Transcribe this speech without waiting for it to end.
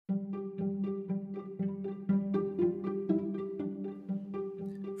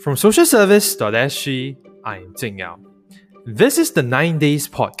From socialservice.sg, I am Jing Yao. This is the 9 Days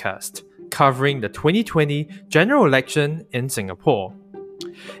podcast covering the 2020 general election in Singapore.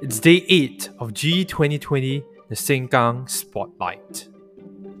 It's day 8 of GE2020, the Sengkang Spotlight.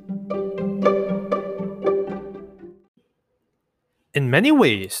 In many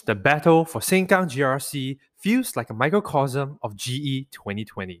ways, the battle for Sengkang GRC feels like a microcosm of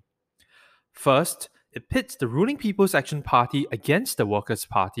GE2020. First, it pits the ruling People's Action Party against the Workers'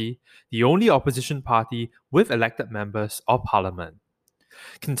 Party, the only opposition party with elected members of parliament.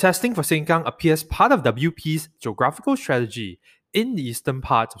 Contesting for Sengkang appears part of WP's geographical strategy in the eastern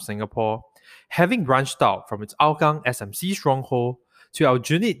part of Singapore, having branched out from its Hougang SMC stronghold to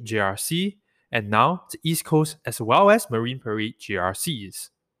Aljunied GRC and now to East Coast as well as Marine Parade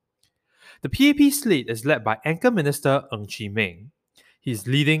GRCs. The PAP slate is led by Anchor Minister Ng Chee Meng. He is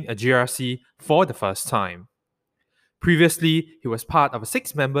leading a GRC for the first time. Previously, he was part of a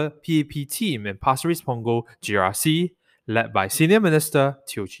 6-member PAP team in Pasir Ris Punggol GRC, led by Senior Minister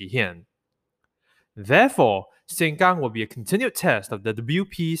Teo Chee Hean. Therefore, Sengkang will be a continued test of the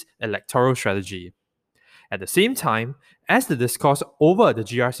WP's electoral strategy. At the same time, as the discourse over the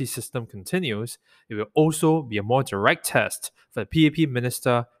GRC system continues, it will also be a more direct test for the PAP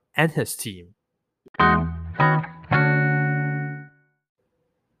minister and his team.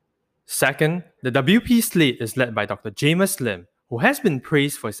 Second, the WP slate is led by Dr. Jamus Lim, who has been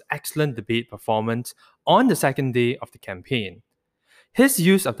praised for his excellent debate performance on the second day of the campaign. His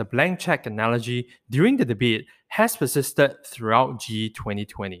use of the blank check analogy during the debate has persisted throughout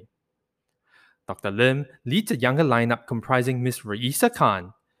GE2020. Dr. Lim leads a younger lineup comprising Ms. Raisa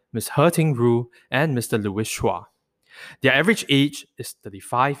Khan, Ms. He Ting Ru, and Mr. Louis Chua. Their average age is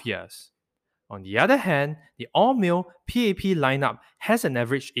 35 years. On the other hand, the all-male PAP lineup has an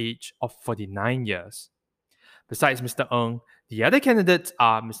average age of 49 years. Besides Mr. Ng, the other candidates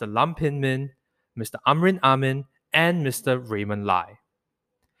are Mr. Lam Pin Min, Mr. Amrin Amin, and Mr. Raymond Lai.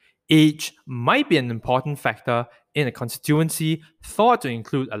 Age might be an important factor in a constituency thought to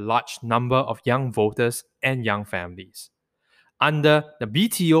include a large number of young voters and young families. Under the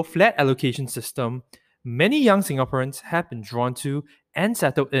BTO flat allocation system, many young Singaporeans have been drawn to and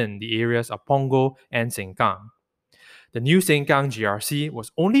settled in the areas of Punggol and Sengkang. The new Sengkang GRC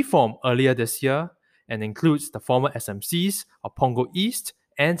was only formed earlier this year and includes the former SMCs of Punggol East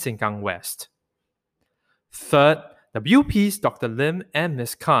and Sengkang West. Third, WP's Dr. Lim and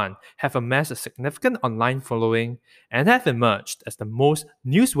Ms. Khan have amassed a significant online following and have emerged as the most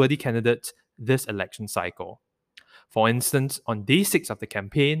newsworthy candidates this election cycle. For instance, on day 6 of the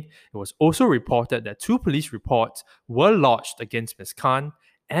campaign, it was also reported that 2 police reports were lodged against Ms. Khan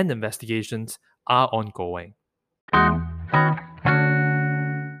and investigations are ongoing.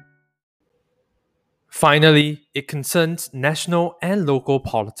 Finally, it concerns national and local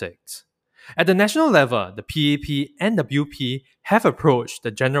politics. At the national level, the PAP and WP have approached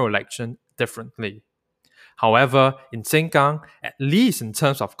the general election differently. However, in Sengkang, at least in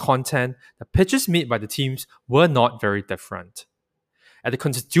terms of content, the pitches made by the teams were not very different. At the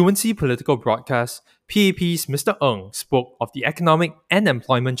constituency political broadcast, PAP's Mr. Ng spoke of the economic and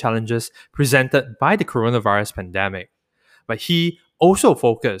employment challenges presented by the coronavirus pandemic, but he also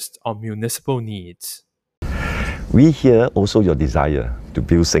focused on municipal needs. We hear also your desire to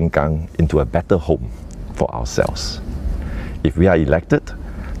build Sengkang into a better home for ourselves. If we are elected,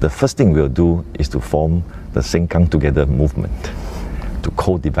 the first thing we'll do is to form the Sengkang Together movement to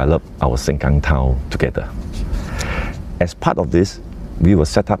co-develop our Sengkang town together. As part of this, we will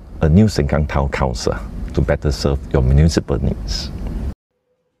set up a new Sengkang Town Council to better serve your municipal needs.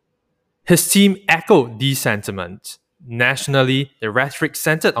 His team echoed these sentiments. Nationally, the rhetoric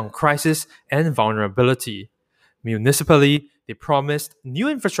centered on crisis and vulnerability. Municipally, they promised new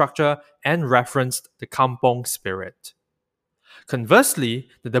infrastructure and referenced the kampong spirit. Conversely,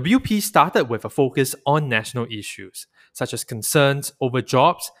 the WP started with a focus on national issues, such as concerns over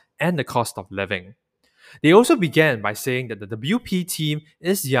jobs and the cost of living. They also began by saying that the WP team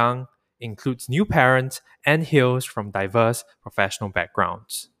is young, includes new parents, and hails from diverse professional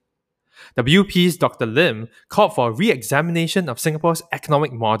backgrounds. WP's Dr. Lim called for a re-examination of Singapore's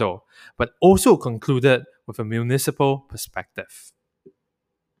economic model, but also concluded with a municipal perspective.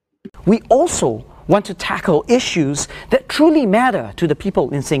 We also want to tackle issues that truly matter to the people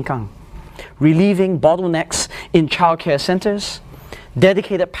in Sengkang, relieving bottlenecks in childcare centres,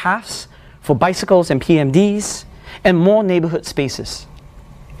 dedicated paths for bicycles and PMDs, and more neighbourhood spaces.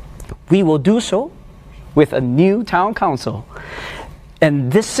 We will do so with a new town council,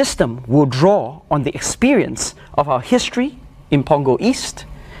 and this system will draw on the experience of our history in Punggol East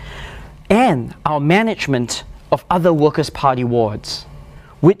and our management of other Workers' Party wards.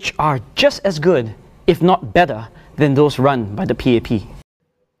 which are just as good, if not better, than those run by the PAP.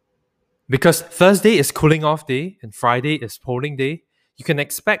 Because Thursday is cooling off day and Friday is polling day, you can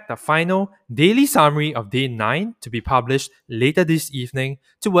expect the final daily summary of day 9 to be published later this evening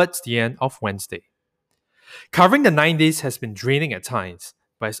towards the end of Wednesday. Covering the 9 days has been draining at times,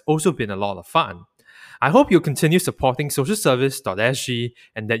 but it's also been a lot of fun. I hope you'll continue supporting socialservice.sg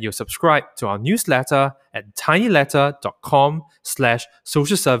and that you'll subscribe to our newsletter at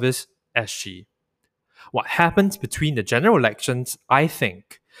tinyletter.com/socialservice.sg. What happens between the general elections, I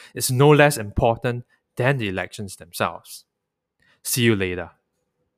think, is no less important than the elections themselves. See you later.